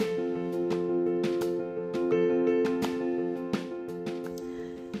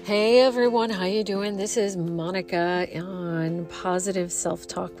Hey everyone, how you doing? This is Monica on Positive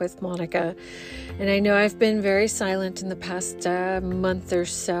Self-Talk with Monica. And I know I've been very silent in the past month or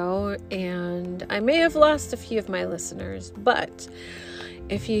so, and I may have lost a few of my listeners, but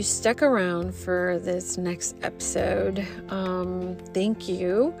if you stuck around for this next episode, thank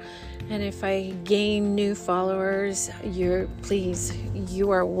you. And if I gain new followers, you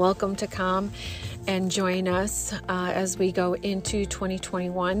are welcome to come and join us as we go into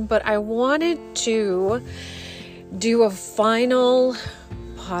 2021. But I wanted to do a final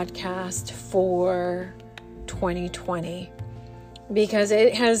podcast for 2020 because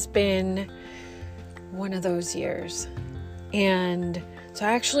it has been one of those years. And so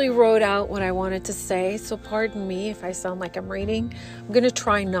I actually wrote out what I wanted to say. So pardon me if I sound like I'm reading. I'm going to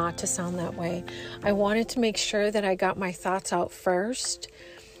try not to sound that way. I wanted to make sure that I got my thoughts out first,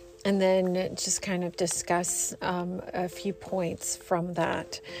 and then just kind of discuss a few points from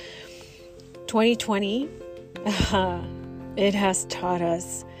that. 2020, it has taught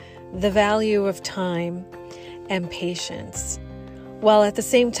us the value of time and patience, while at the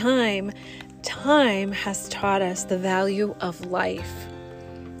same time, time has taught us the value of life.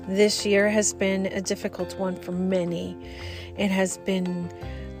 This year has been a difficult one for many. It has been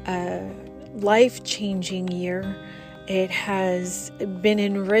a life-changing year. It has been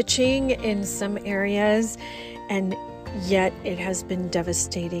enriching in some areas, and yet it has been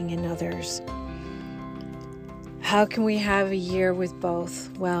devastating in others. How can we have a year with both?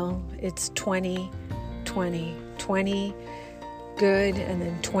 Well, it's 2020. 20 good, and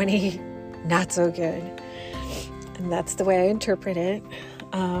then 20 not so good. And that's the way I interpret it.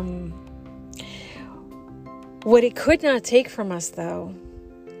 What it could not take from us, though,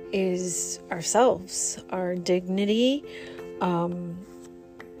 is ourselves, our dignity.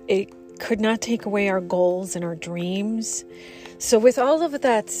 It could not take away our goals and our dreams. So with all of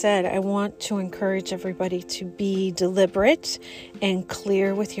that said, I want to encourage everybody to be deliberate and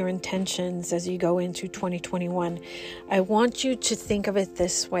clear with your intentions as you go into 2021. I want you to think of it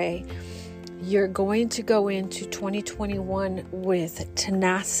this way. You're going to go into 2021 with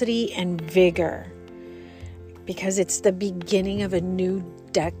tenacity and vigor because it's the beginning of a new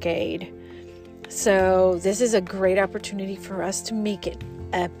decade. So this is a great opportunity for us to make it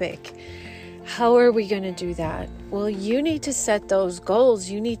epic. How are we going to do that? Well, you need to set those goals.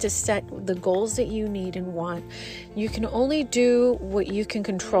 You need to set the goals that you need and want. You can only do what you can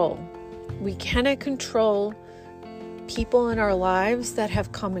control. We cannot control people in our lives that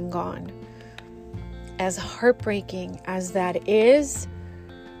have come and gone. As heartbreaking as that is,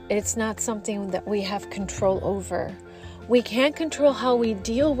 it's not something that we have control over. We can't control how we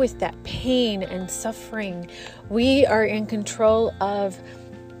deal with that pain and suffering. We are in control of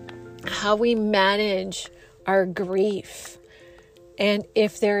how we manage our grief. And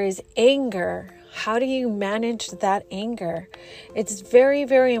if there is anger, how do you manage that anger? It's very,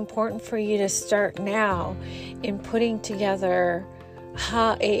 very important for you to start now in putting together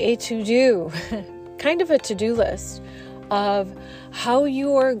a to-do, kind of a to-do list of how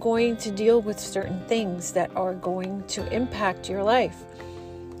you are going to deal with certain things that are going to impact your life.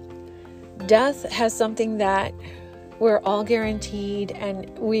 Death has something that we're all guaranteed, and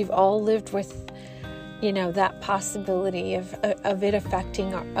we've all lived with, that possibility of it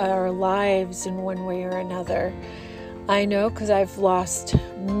affecting our lives in one way or another. I know because I've lost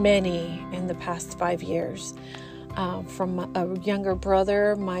many in the past 5 years, from a younger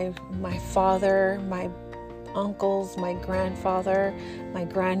brother, my father, my uncles, my grandfather, my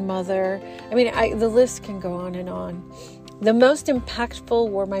grandmother. The list can go on and on. The most impactful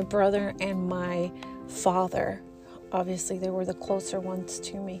were my brother and my father. Obviously, they were the closer ones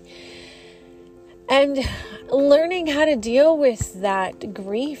to me. And learning how to deal with that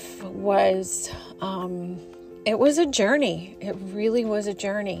grief was, it was a journey. It really was a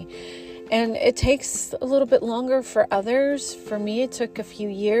journey. And it takes a little bit longer for others. For me, it took a few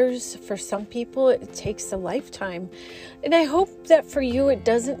years. For some people, it takes a lifetime. And I hope that for you, it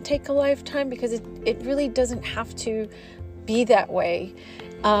doesn't take a lifetime, because it really doesn't have to be that way.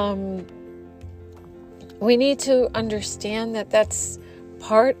 We need to understand that that's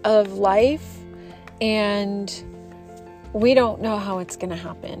part of life, and we don't know how it's going to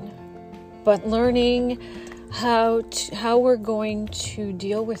happen. But learning how we're going to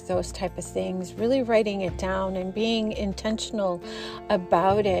deal with those type of things, really writing it down and being intentional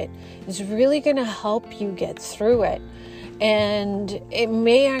about it, is really going to help you get through it. And it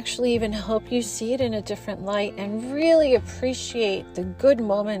may actually even help you see it in a different light and really appreciate the good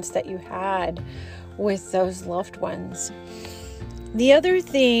moments that you had with those loved ones. The other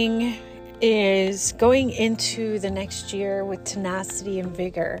thing is going into the next year with tenacity and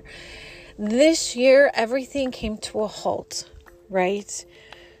vigor. This year, everything came to a halt, right?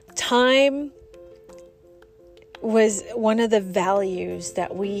 Time was one of the values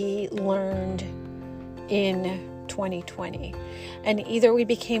that we learned in 2020. And either we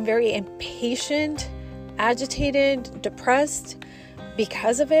became very impatient, agitated, depressed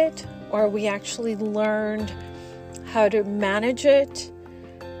because of it, or we actually learned how to manage it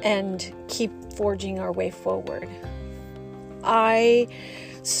and keep forging our way forward. I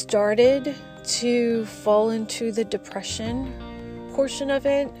started to fall into the depression portion of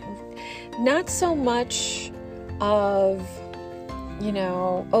it. Not so much of,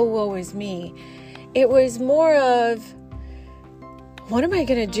 oh, woe is me. It was more of, what am I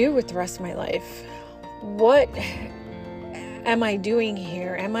going to do with the rest of my life? What am I doing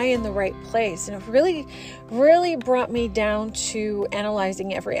here? Am I in the right place? And it really, really brought me down to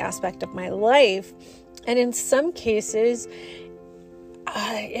analyzing every aspect of my life. And in some cases,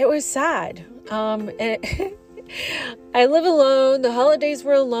 it was sad. I live alone. The holidays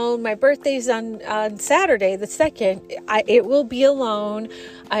were alone. My birthday's on Saturday, the 2nd. It will be alone.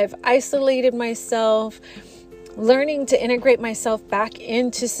 I've isolated myself, learning to integrate myself back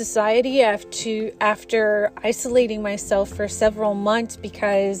into society after isolating myself for several months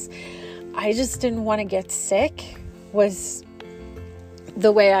because I just didn't want to get sick was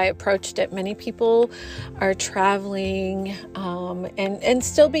the way I approached it. Many people are traveling and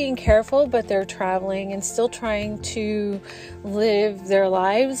still being careful, but they're traveling and still trying to live their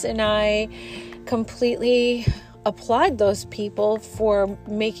lives. And I completely applaud those people for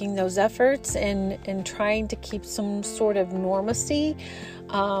making those efforts and trying to keep some sort of normalcy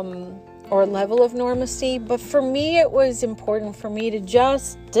or level of normalcy. But for me, it was important for me to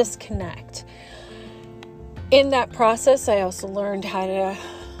just disconnect. In that process, I also learned how to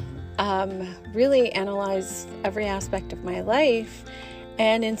really analyze every aspect of my life.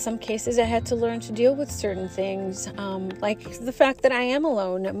 And in some cases, I had to learn to deal with certain things, like the fact that I am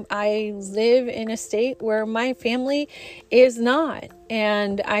alone. I live in a state where my family is not,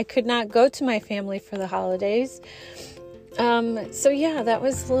 and I could not go to my family for the holidays. So yeah, that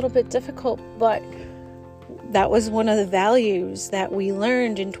was a little bit difficult, but that was one of the values that we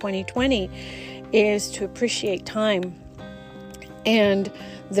learned in 2020 is to appreciate time and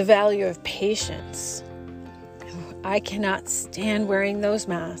the value of patience. I cannot stand wearing those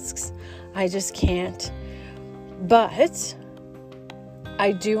masks. I just can't. But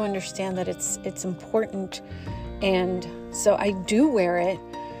I do understand that it's important, and so I do wear it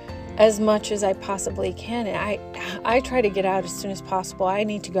as much as I possibly can. And I try to get out as soon as possible. I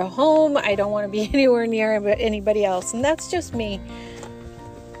need to go home. I don't want to be anywhere near anybody else, and that's just me.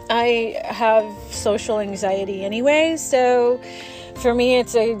 I have social anxiety anyway, so for me,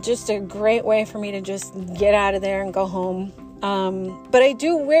 it's just a great way for me to just get out of there and go home. But I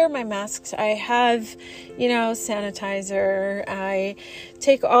do wear my masks. I have, sanitizer. I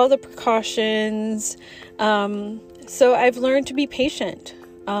take all the precautions. So I've learned to be patient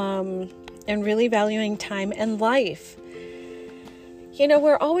and really valuing time and life.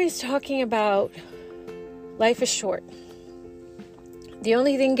 We're always talking about life is short. The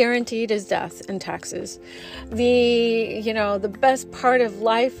only thing guaranteed is death and taxes. The best part of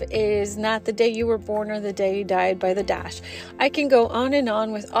life is not the day you were born or the day you died by the dash. I can go on and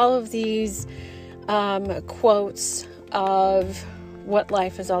on with all of these quotes of what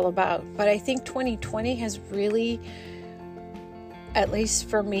life is all about. But I think 2020 has really, at least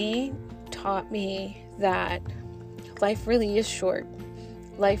for me, taught me that life really is short.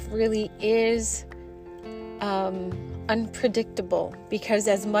 Life really is unpredictable, because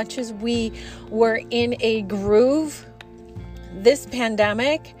as much as we were in a groove, this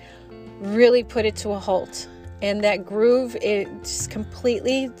pandemic really put it to a halt. And that groove is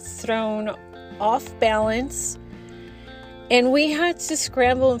completely thrown off balance. And we had to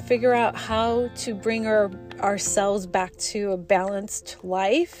scramble and figure out how to bring ourselves back to a balanced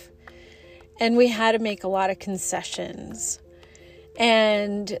life. And we had to make a lot of concessions.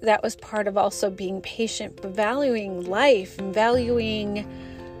 And that was part of also being patient, but valuing life and valuing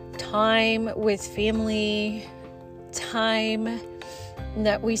time with family, time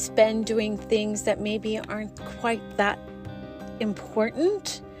that we spend doing things that maybe aren't quite that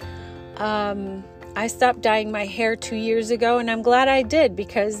important. I stopped dyeing my hair 2 years ago, and I'm glad I did,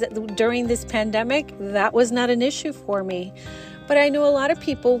 because during this pandemic, that was not an issue for me. But I know a lot of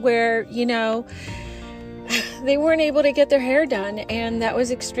people where, they weren't able to get their hair done, and that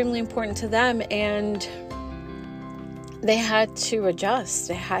was extremely important to them, and they had to adjust.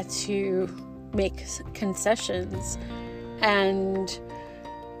 They had to make concessions, and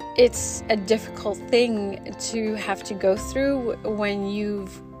it's a difficult thing to have to go through when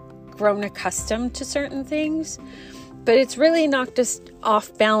you've grown accustomed to certain things. But it's really knocked us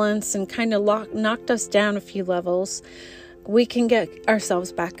off balance and kind of knocked us down a few levels. We can get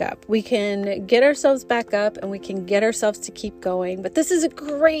ourselves back up. We can get ourselves back up and we can get ourselves to keep going. But this is a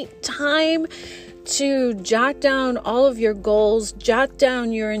great time to jot down all of your goals, jot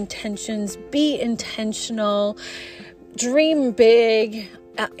down your intentions, be intentional, dream big.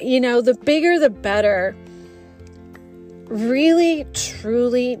 The bigger the better. Really,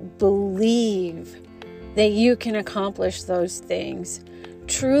 truly believe that you can accomplish those things.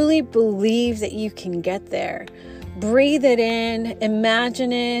 Truly believe that you can get there. Breathe it in,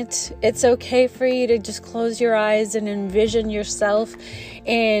 imagine it. It's okay for you to just close your eyes and envision yourself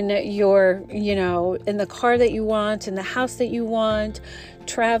in in the car that you want, in the house that you want,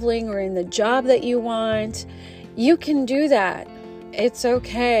 traveling, or in the job that you want. You can do that. It's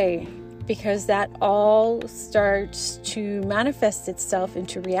okay, because that all starts to manifest itself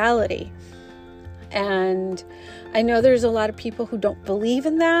into reality. And I know there's a lot of people who don't believe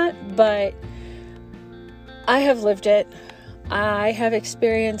in that, but I have lived it. I have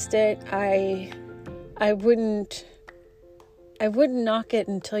experienced it. I wouldn't knock it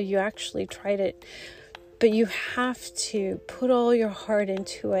until you actually tried it. But you have to put all your heart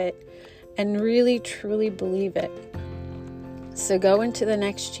into it and really, truly believe it. So go into the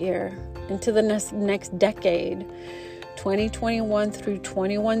next year, into the next decade, 2021 through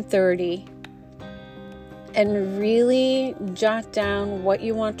 2130, and really jot down what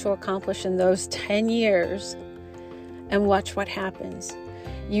you want to accomplish in those 10 years and watch what happens.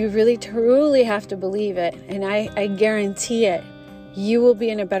 You really, truly have to believe it. And I guarantee it, you will be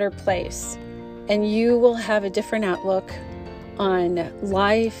in a better place and you will have a different outlook on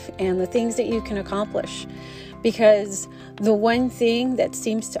life and the things that you can accomplish. Because the one thing that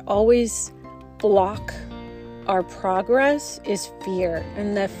seems to always block our progress is fear.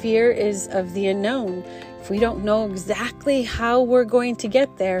 And the fear is of the unknown. If we don't know exactly how we're going to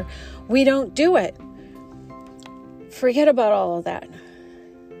get there, we don't do it. Forget about all of that.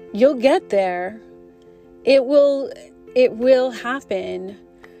 You'll get there. It will happen.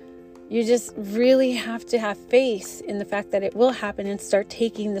 You just really have to have faith in the fact that it will happen and start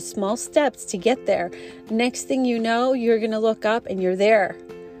taking the small steps to get there. Next thing you know, you're going to look up and you're there.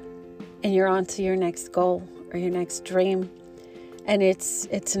 And you're on to your next goal or your next dream. And it's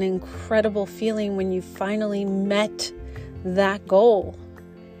an incredible feeling when you finally met that goal.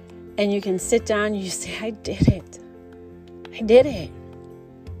 And you can sit down and you say, I did it. I did it.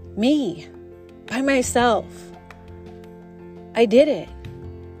 Me. By myself. I did it.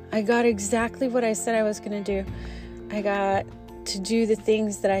 I got exactly what I said I was going to do. I got to do the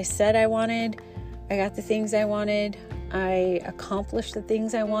things that I said I wanted. I got the things I wanted. I accomplished the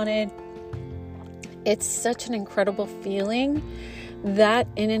things I wanted. It's such an incredible feeling that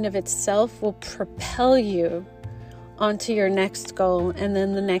in and of itself will propel you onto your next goal, and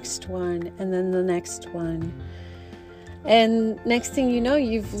then the next one, and then the next one. And next thing you know,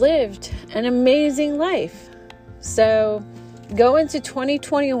 you've lived an amazing life. So go into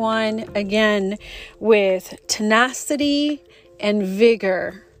 2021 again with tenacity and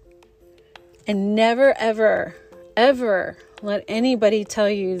vigor. And never, ever, ever let anybody tell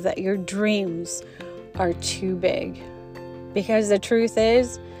you that your dreams are too big. Because the truth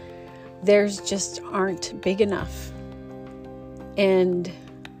is, theirs just aren't big enough. And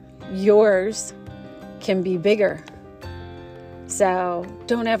yours can be bigger. So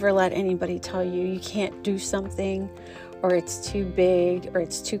don't ever let anybody tell you you can't do something, or it's too big, or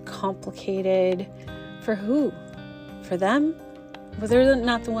it's too complicated. For who? For them? Well, they're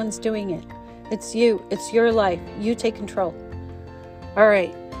not the ones doing it. It's you. It's your life. You take control. All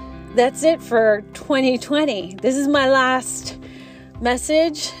right. That's it for 2020. This is my last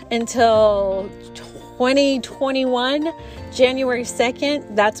message until 2021, January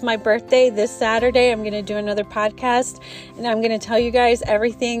 2nd. That's my birthday. This Saturday, I'm going to do another podcast, and I'm going to tell you guys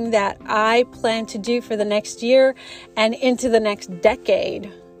everything that I plan to do for the next year and into the next decade.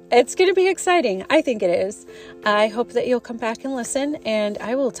 It's going to be exciting. I think it is. I hope that you'll come back and listen, and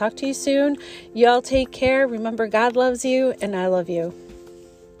I will talk to you soon. Y'all take care. Remember, God loves you, and I love you.